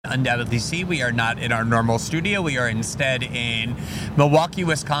undoubtedly see, we are not in our normal studio. We are instead in Milwaukee,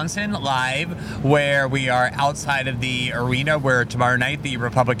 Wisconsin, live, where we are outside of the arena where tomorrow night the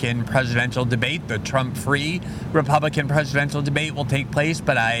Republican presidential debate, the Trump-free Republican presidential debate, will take place.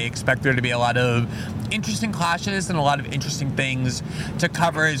 But I expect there to be a lot of interesting clashes and a lot of interesting things to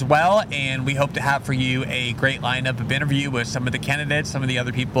cover as well. And we hope to have for you a great lineup of interview with some of the candidates, some of the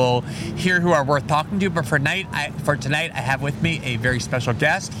other people here who are worth talking to. But for tonight, I have with me a very special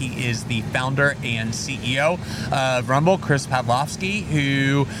guest. He is the founder and CEO of Rumble, Chris Pavlovski,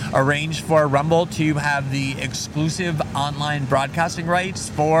 who arranged for Rumble to have the exclusive online broadcasting rights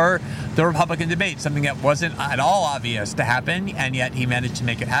for the Republican debate, something that wasn't at all obvious to happen, and yet he managed to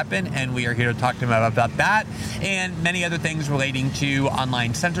make it happen. And we are here to talk to him about that and many other things relating to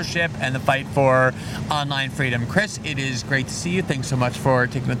online censorship and the fight for online freedom. Chris, it is great to see you. Thanks so much for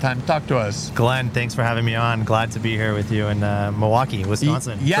taking the time to talk to us. Glenn, thanks for having me on. Glad to be here with you in Milwaukee,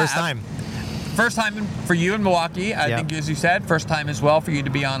 Wisconsin. Yeah, First time for you in Milwaukee. I think, as you said, first time as well for you to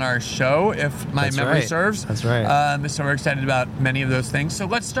be on our show, if my memory serves. That's right. So we're excited about many of those things. So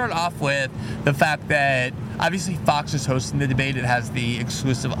let's start off with the fact that obviously Fox is hosting the debate. It has the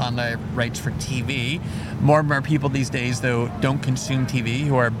exclusive online rights for TV. More and more people these days, though, don't consume TV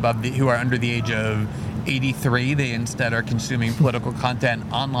who are under the age of 83. They instead are consuming political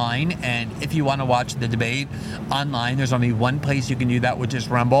content online. And if you want to watch the debate online, there's only one place you can do that, which is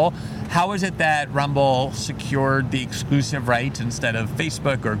Rumble. How is it that Rumble secured the exclusive rights instead of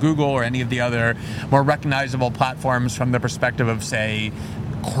Facebook or Google or any of the other more recognizable platforms from the perspective of, say,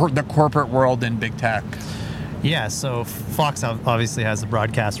 the corporate world and big tech? Yeah, so Fox obviously has the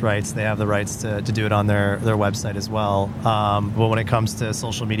broadcast rights. They have the rights to do it on their website as well. But when it comes to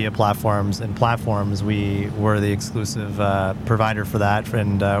social media platforms, we were the exclusive provider for that,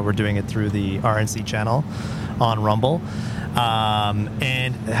 and we're doing it through the RNC channel on Rumble.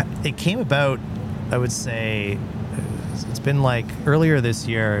 And it came about, I would say, it's been like earlier this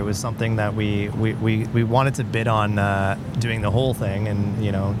year. It was something that we wanted to bid on doing the whole thing and,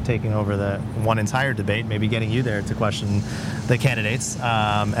 taking over the one entire debate, maybe getting you there to question the candidates.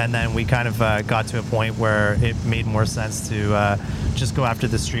 And then we kind of got to a point where it made more sense to just go after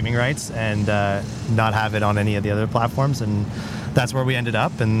the streaming rights and not have it on any of the other platforms. And that's where we ended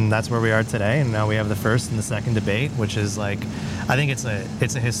up, and that's where we are today. And now we have the first and the second debate, which is I think it's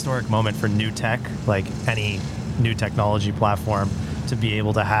a historic moment for new tech, like any new technology platform, to be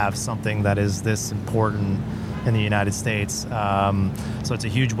able to have something that is this important in the United States. So it's a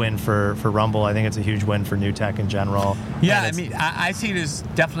huge win for Rumble. I think it's a huge win for new tech in general. Yeah, I mean, I see it as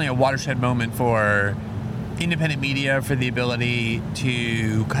definitely a watershed moment for independent media, for the ability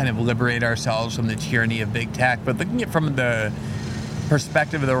to kind of liberate ourselves from the tyranny of big tech. But looking at it from the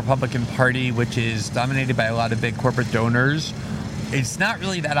perspective of the Republican Party, which is dominated by a lot of big corporate donors, it's not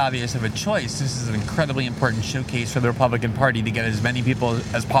really that obvious of a choice. This is an incredibly important showcase for the Republican Party to get as many people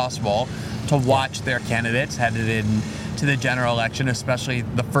as possible to watch their candidates headed into the general election, especially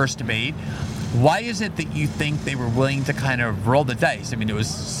the first debate. Why is it that you think they were willing to kind of roll the dice? I mean, it was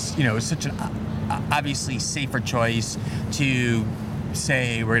such an obviously safer choice to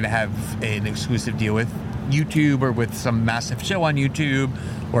say we're going to have an exclusive deal with YouTube or with some massive show on YouTube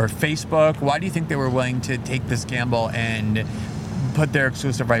or Facebook. Why do you think they were willing to take this gamble and put their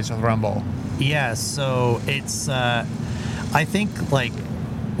exclusive rights with Rumble? Yeah, so it's, I think,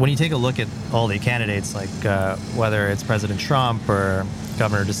 when you take a look at all the candidates, whether it's President Trump or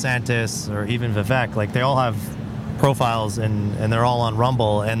Governor DeSantis or even Vivek, they all have profiles and they're all on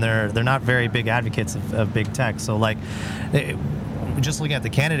Rumble, and they're not very big advocates of big tech. So just looking at the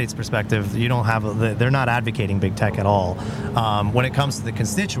candidates' perspective, they're not advocating big tech at all. When it comes to the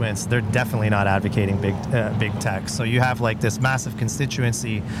constituents, they're definitely not advocating big tech. So you have this massive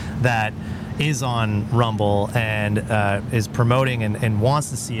constituency that is on Rumble and is promoting and wants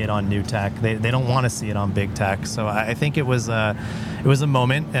to see it on new tech. They don't want to see it on big tech. So I think it was a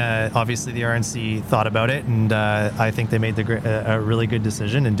moment. Obviously, the RNC thought about it, and I think they made a really good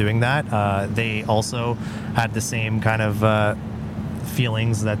decision in doing that. They also had the same kind of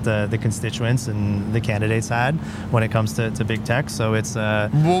feelings that the constituents and the candidates had when it comes to big tech. So it's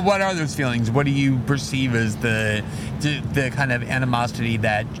well, what are those feelings? What do you perceive as the kind of animosity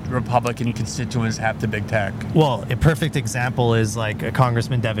that Republican constituents have to big tech? Well, a perfect example is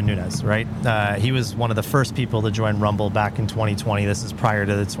Congressman Devin Nunes, right? He was one of the first people to join Rumble back in 2020. This is prior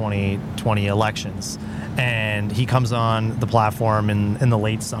to the 2020 elections. And he comes on the platform in the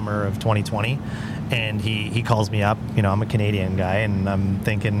late summer of 2020. And he calls me up, I'm a Canadian guy, and I'm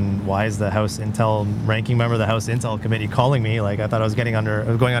thinking, why is the House Intel ranking member of the House Intel committee calling me? Like, I thought I was going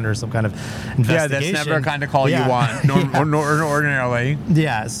under some kind of investigation. Yeah, that's never a kind of call you want, ordinarily.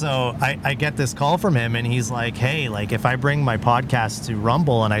 Yeah, so I get this call from him, and he's like, hey, like, if I bring my podcast to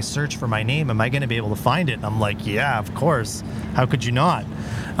Rumble and I search for my name, am I going to be able to find it? And I'm like, yeah, of course. How could you not?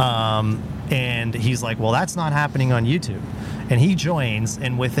 And he's like, well, that's not happening on YouTube. And he joins,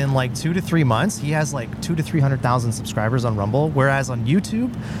 and within like 2 to 3 months, he has like 200,000 to 300,000 subscribers on Rumble, whereas on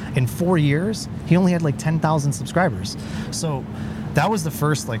YouTube, in 4 years, he only had like 10,000 subscribers. So that was the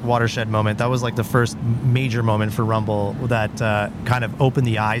first like watershed moment. That was like the first major moment for Rumble that kind of opened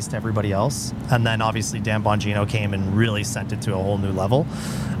the eyes to everybody else. And then obviously Dan Bongino came and really sent it to a whole new level.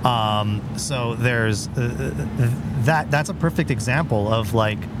 So there's that's a perfect example of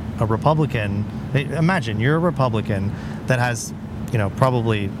like a Republican. Imagine you're a Republican that has, you know,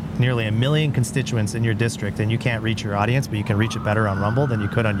 probably nearly 1 million constituents in your district, and you can't reach your audience, but you can reach it better on Rumble than you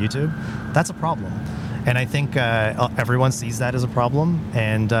could on YouTube. That's a problem. And I think everyone sees that as a problem,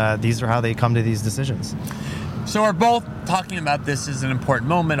 and these are how they come to these decisions. So we're both talking about this as an important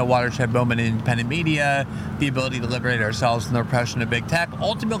moment, a watershed moment in independent media, the ability to liberate ourselves from the oppression of big tech.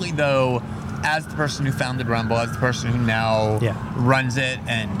 Ultimately, though, as the person who founded Rumble, as the person who now runs it,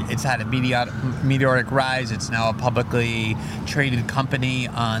 and it's had a meteoric rise, it's now a publicly traded company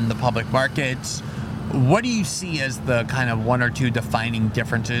on the public markets. What do you see as the kind of one or two defining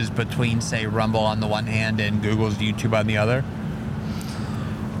differences between, say, Rumble on the one hand and Google's YouTube on the other?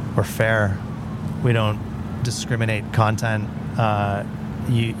 We're fair. We don't discriminate content.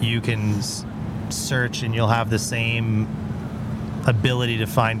 You can search and you'll have the same ability to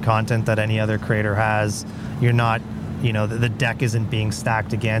find content that any other creator has. You're not, you know, the deck isn't being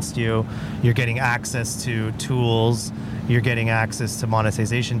stacked against you. You're getting access to tools. You're getting access to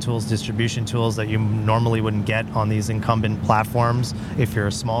monetization tools, distribution tools that you normally wouldn't get on these incumbent platforms if you're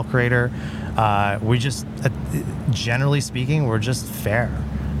a small creator. We just, generally speaking, we're just fair.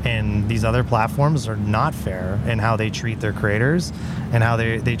 And these other platforms are not fair in how they treat their creators and how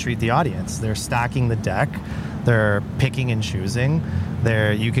they treat the audience. They're stacking the deck. They're picking and choosing.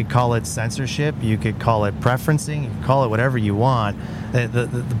 You could call it censorship. You could call it preferencing. You could call it whatever you want.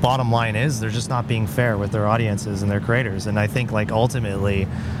 The bottom line is they're just not being fair with their audiences and their creators. And I think like ultimately,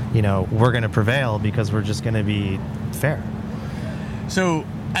 you know, we're going to prevail because we're just going to be fair. So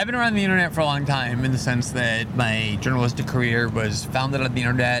I've been around the internet for a long time in the sense that my journalistic career was founded on the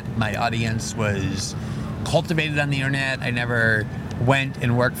internet. My audience was cultivated on the internet. I never went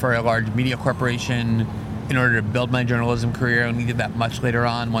and worked for a large media corporation in order to build my journalism career. I only did that much later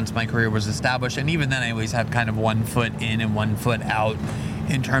on once my career was established. And even then I always had kind of 1 foot in and 1 foot out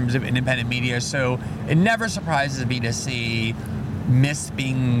in terms of independent media. So it never surprises me to see myths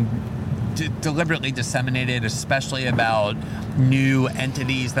being deliberately disseminated, especially about new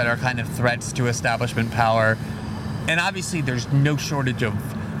entities that are kind of threats to establishment power. And obviously there's no shortage of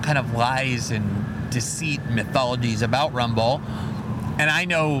kind of lies and deceit mythologies about Rumble. And I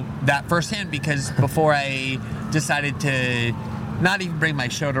know that firsthand because before I decided to not even bring my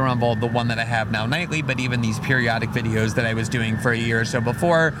show to Rumble, the one that I have now nightly, but even these periodic videos that I was doing for a year or so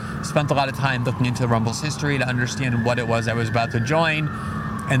before, spent a lot of time looking into Rumble's history to understand what it was I was about to join.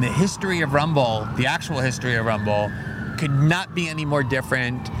 And the history of Rumble, the actual history of Rumble, could not be any more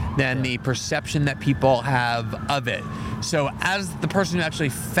different than the perception that people have of it. So as the person who actually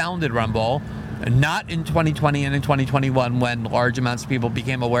founded Rumble, not in 2020 and in 2021 when large amounts of people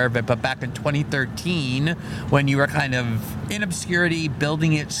became aware of it, but back in 2013 when you were kind of in obscurity,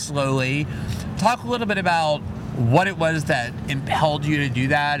 building it slowly. Talk a little bit about what it was that impelled you to do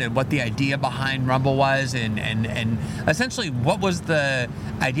that and what the idea behind Rumble was and essentially what was the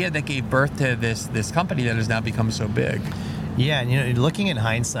idea that gave birth to this company that has now become so big. Yeah, you know, looking in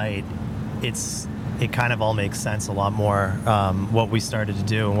hindsight, it kind of all makes sense a lot more, what we started to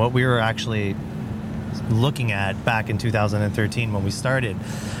do and what we were actually looking at back in 2013 when we started.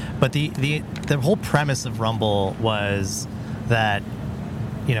 But the whole premise of Rumble was that,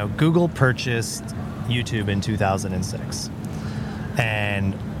 you know, Google purchased YouTube in 2006.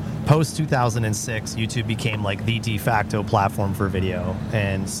 And post 2006, YouTube became like the de facto platform for video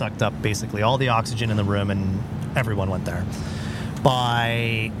and sucked up basically all the oxygen in the room and everyone went there.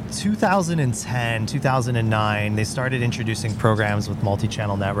 By 2010, 2009, they started introducing programs with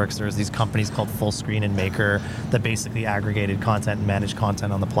multi-channel networks. There was these companies called Fullscreen and Maker that basically aggregated content and managed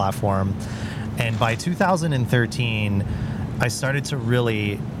content on the platform. And by 2013, I started to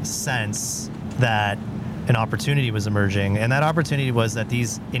really sense that an opportunity was emerging. And that opportunity was that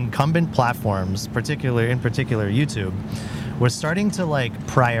these incumbent platforms, in particular YouTube, were starting to like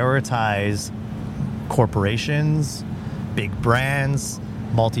prioritize corporations, big brands,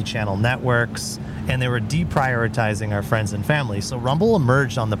 multi-channel networks, and they were deprioritizing our friends and family. So Rumble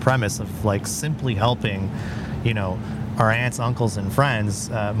emerged on the premise of like simply helping, our aunts, uncles, and friends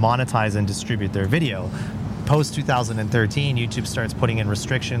monetize and distribute their video. Post 2013, YouTube starts putting in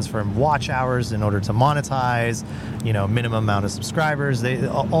restrictions for watch hours in order to monetize, minimum amount of subscribers,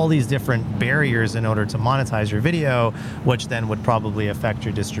 all these different barriers in order to monetize your video, which then would probably affect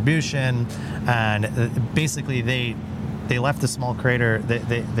your distribution. And basically they left the small creator,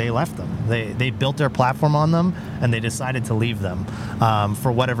 they left them. They built their platform on them, and they decided to leave them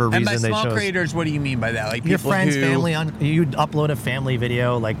for whatever reason they chose. And by small creators, what do you mean by that? Like your friends, family, you'd upload a family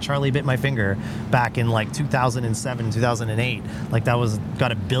video, like Charlie Bit My Finger back in like 2007, 2008. Like that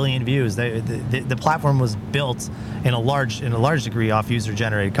got 1 billion views. The platform was built in a large degree off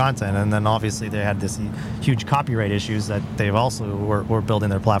user-generated content, and then obviously they had this huge copyright issues that they've also were building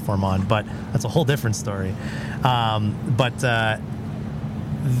their platform on. But that's a whole different story. But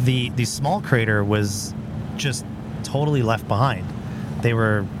the small creator was just totally left behind. They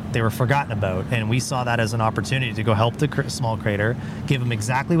were forgotten about, and we saw that as an opportunity to go help the small creator, give them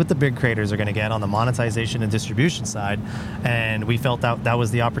exactly what the big creators are going to get on the monetization and distribution side, and we felt that was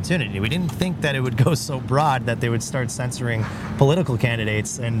the opportunity. We didn't think that it would go so broad that they would start censoring political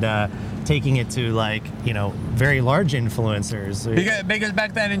candidates and taking it to very large influencers. Because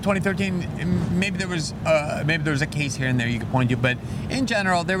back then in 2013, maybe there was a case here and there you could point to, but in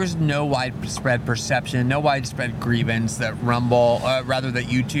general there was no widespread perception, no widespread grievance that that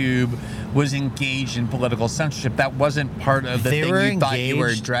YouTube was engaged in political censorship. That wasn't part of the thing you thought you were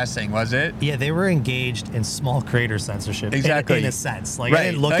addressing, was it? Yeah, they were engaged in small creator censorship. Exactly. In a sense. Right. I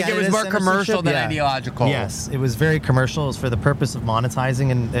didn't look at it was more commercial than ideological. Yes, it was very commercial. It was for the purpose of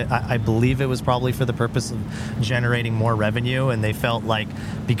monetizing, and I believe it was probably for the purpose of generating more revenue, and they felt like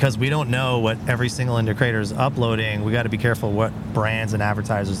because we don't know what every single indie creator is uploading, we got to be careful what brands and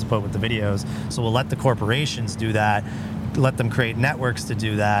advertisers to put with the videos. So we'll let the corporations do that, let them create networks to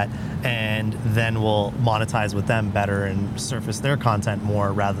do that, and then we'll monetize with them better and surface their content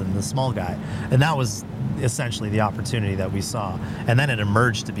more rather than the small guy. And that was essentially the opportunity that we saw. And then it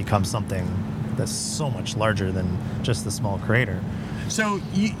emerged to become something that's so much larger than just the small creator. So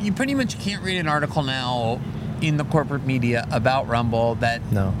you pretty much can't read an article now in the corporate media about Rumble that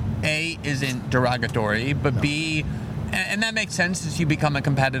A, isn't derogatory, but B, and that makes sense as you become a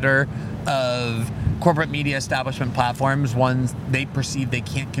competitor of corporate media establishment platforms, ones they perceive they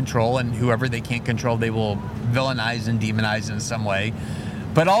can't control, and whoever they can't control they will villainize and demonize in some way.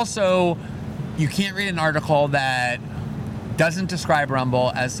 But also, you can't read an article that doesn't describe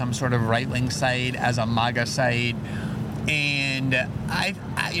Rumble as some sort of right-wing site, as a MAGA site. And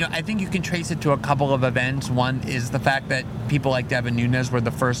I think you can trace it to a couple of events. One is the fact that people like Devin Nunes were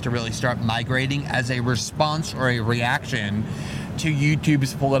the first to really start migrating as a response or a reaction to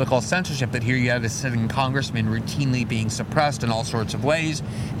YouTube's political censorship, that here you have a sitting congressman routinely being suppressed in all sorts of ways.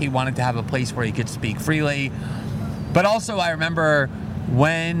 He wanted to have a place where he could speak freely. But also I remember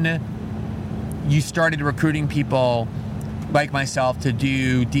when you started recruiting people like myself to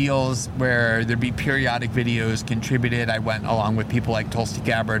do deals where there'd be periodic videos contributed. I went along with people like Tulsi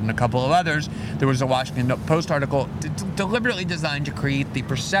Gabbard and a couple of others. There was a Washington Post article deliberately designed to create the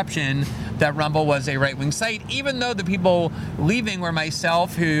perception that Rumble was a right-wing site, even though the people leaving were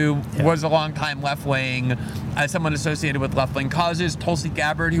myself, who was a long-time left-wing, someone associated with left-wing causes, Tulsi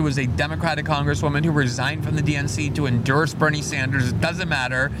Gabbard, who was a Democratic congresswoman who resigned from the DNC to endorse Bernie Sanders. It doesn't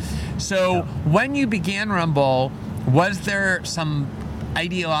matter. So when you began Rumble, was there some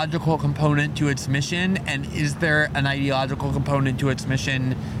ideological component to its mission, and is there an ideological component to its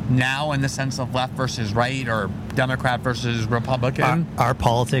mission now in the sense of left versus right, or Democrat versus Republican? Our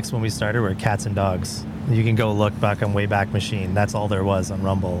politics when we started were cats and dogs. You can go look back on Wayback Machine. That's all there was on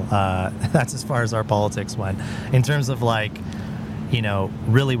Rumble. That's as far as our politics went. In terms of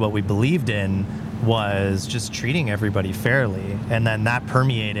really what we believed in was just treating everybody fairly, and then that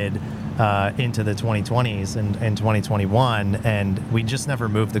permeated into the 2020s and 2021, and we just never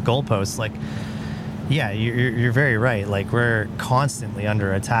moved the goalposts. You're very right. We're constantly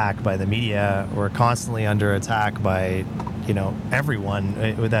under attack by the media. We're constantly under attack by, everyone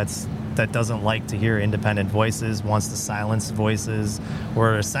that doesn't like to hear independent voices, wants to silence voices.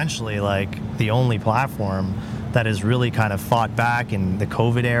 We're essentially the only platform that has really kind of fought back in the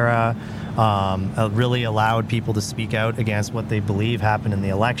COVID era. Really allowed people to speak out against what they believe happened in the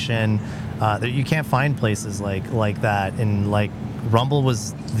election. You can't find places like that, and Rumble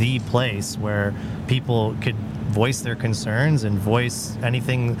was the place where people could voice their concerns and voice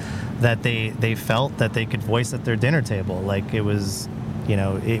anything that they felt that they could voice at their dinner table. It was,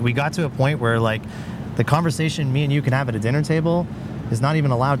 we got to a point where The conversation me and you can have at a dinner table is not even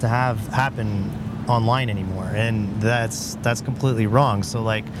allowed to happen online anymore, and that's completely wrong. So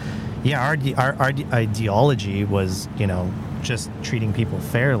like, yeah, our ideology was, just treating people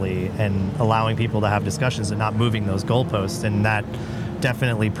fairly and allowing people to have discussions and not moving those goalposts, and that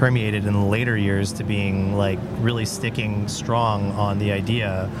definitely permeated in the later years to being like really sticking strong on the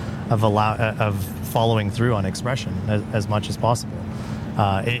idea of following through on expression as much as possible.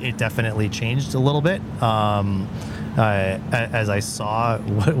 It definitely changed a little bit as I saw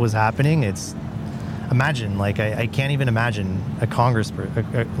what was happening. Imagine, like, I can't even imagine a congressman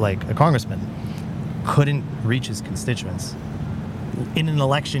couldn't reach his constituents in an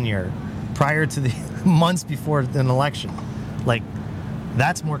election year prior to the months before an election. Like,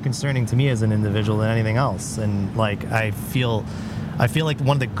 that's more concerning to me as an individual than anything else. And like, I feel like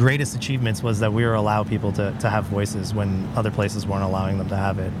one of the greatest achievements was that we were allowed people to have voices when other places weren't allowing them to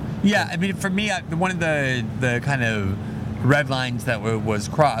have it. Yeah, I mean, for me, one of the kind of red lines that was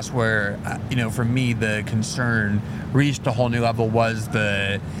crossed where, for me, the concern reached a whole new level was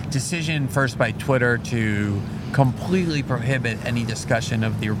the decision first by Twitter to completely prohibit any discussion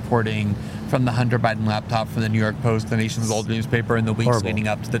of the reporting from the Hunter Biden laptop from the New York Post, the nation's old newspaper, in the weeks leading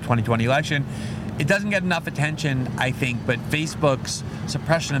up to the 2020 election. It doesn't get enough attention, I think, but Facebook's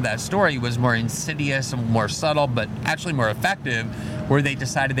suppression of that story was more insidious and more subtle, but actually more effective, where they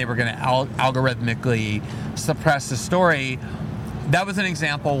decided they were going to algorithmically suppress the story. That was an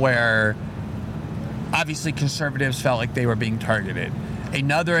example where obviously conservatives felt like they were being targeted.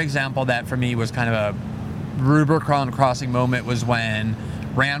 Another example that for me was kind of a Rubicon crossing moment was when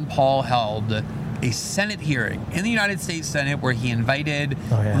Rand Paul held a Senate hearing in the United States Senate where he invited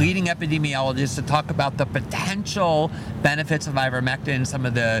leading epidemiologists to talk about the potential benefits of ivermectin, some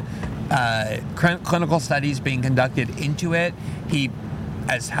of the clinical studies being conducted into it. He,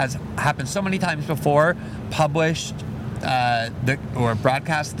 as has happened so many times before, published or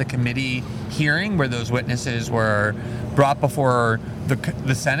broadcast the committee hearing where those witnesses were brought before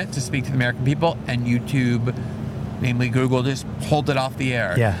the Senate to speak to the American people, and YouTube, namely Google, just pulled it off the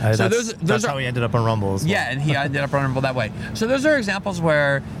air. Yeah, so that's how he ended up on Rumble as well. Yeah, and he ended up on Rumble that way. So those are examples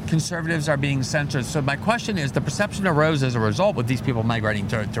where conservatives are being censored. So my question is, the perception arose as a result with these people migrating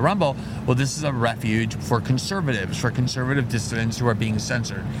to Rumble, well, this is a refuge for conservatives, for conservative dissidents who are being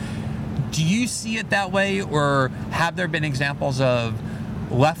censored. Do you see it that way, or have there been examples of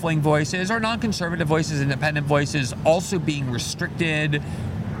left-wing voices or non-conservative voices, independent voices also being restricted,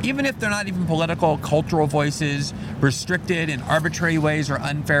 even if they're not even political, cultural voices, restricted in arbitrary ways or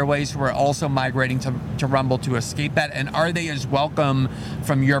unfair ways, who are also migrating to Rumble to escape that? And are they as welcome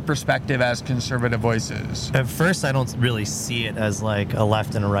from your perspective as conservative voices? At first, I don't really see it as like a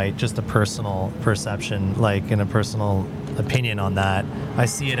left and a right, just a personal perception, like in a personal opinion on that. I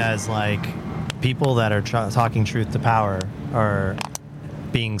see it as like people that are talking truth to power are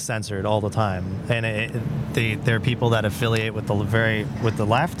being censored all the time, and there are people that affiliate with the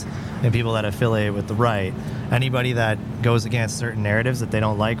left and people that affiliate with the right. Anybody that goes against certain narratives that they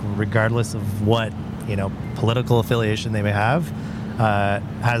don't like, regardless of what political affiliation they may have,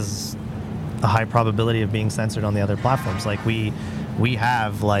 has a high probability of being censored on the other platforms. Like we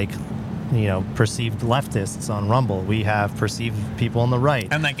have perceived leftists on Rumble. We have perceived people on the right.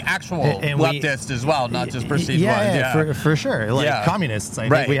 And like actual leftists as well, not just perceived ones. Yeah, for sure. Like communists. I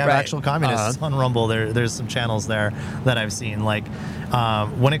think we have actual communists on Rumble. There's some channels there that I've seen. Like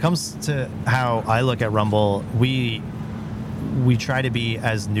when it comes to how I look at Rumble, we try to be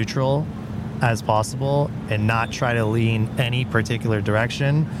as neutral as possible and not try to lean any particular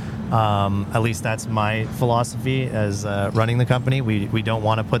direction. At least that's my philosophy as running the company. We don't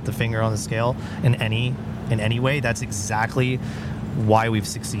want to put the finger on the scale in any way. That's exactly why we've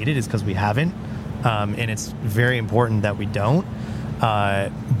succeeded, is because we haven't, and it's very important that we don't.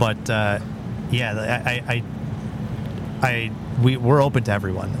 We're open to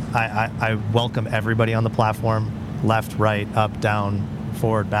everyone. I welcome everybody on the platform, left, right, up, down,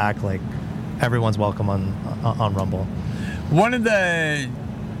 forward, back. Like, everyone's welcome on Rumble. One of the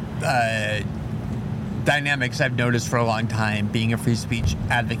dynamics I've noticed for a long time, being a free speech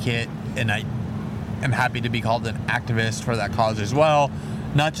advocate, and I am happy to be called an activist for that cause as well,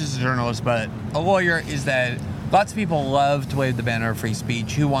 not just a journalist but a lawyer, is that lots of people love to wave the banner of free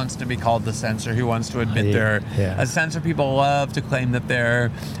speech. Who wants to be called the censor? Who wants to admit they're a censor? People love to claim that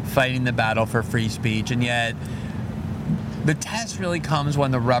they're fighting the battle for free speech, and yet the test really comes when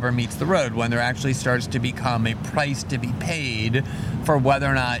the rubber meets the road, when there actually starts to become a price to be paid for whether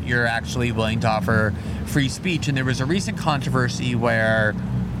or not you're actually willing to offer free speech. And there was a recent controversy where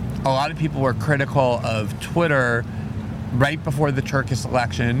a lot of people were critical of Twitter right before the Turkish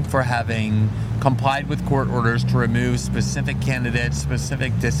election for having complied with court orders to remove specific candidates,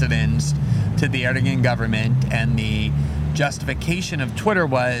 specific dissidents to the Erdogan government. And the justification of Twitter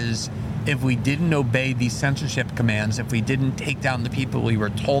was, if we didn't obey these censorship commands, if we didn't take down the people we were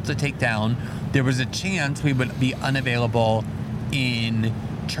told to take down, there was a chance we would be unavailable in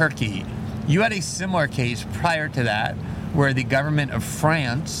Turkey. You had a similar case prior to that, where the government of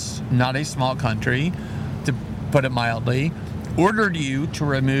France, not a small country, to put it mildly, ordered you to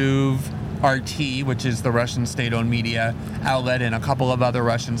remove RT, which is the Russian state-owned media outlet, and a couple of other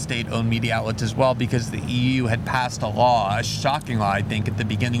Russian state-owned media outlets as well, because the EU had passed a law, a shocking law, I think, at the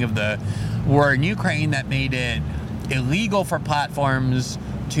beginning of the war in Ukraine that made it illegal for platforms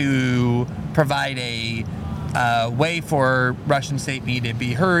to provide a way for Russian state media to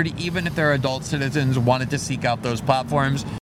be heard, even if their adult citizens wanted to seek out those platforms.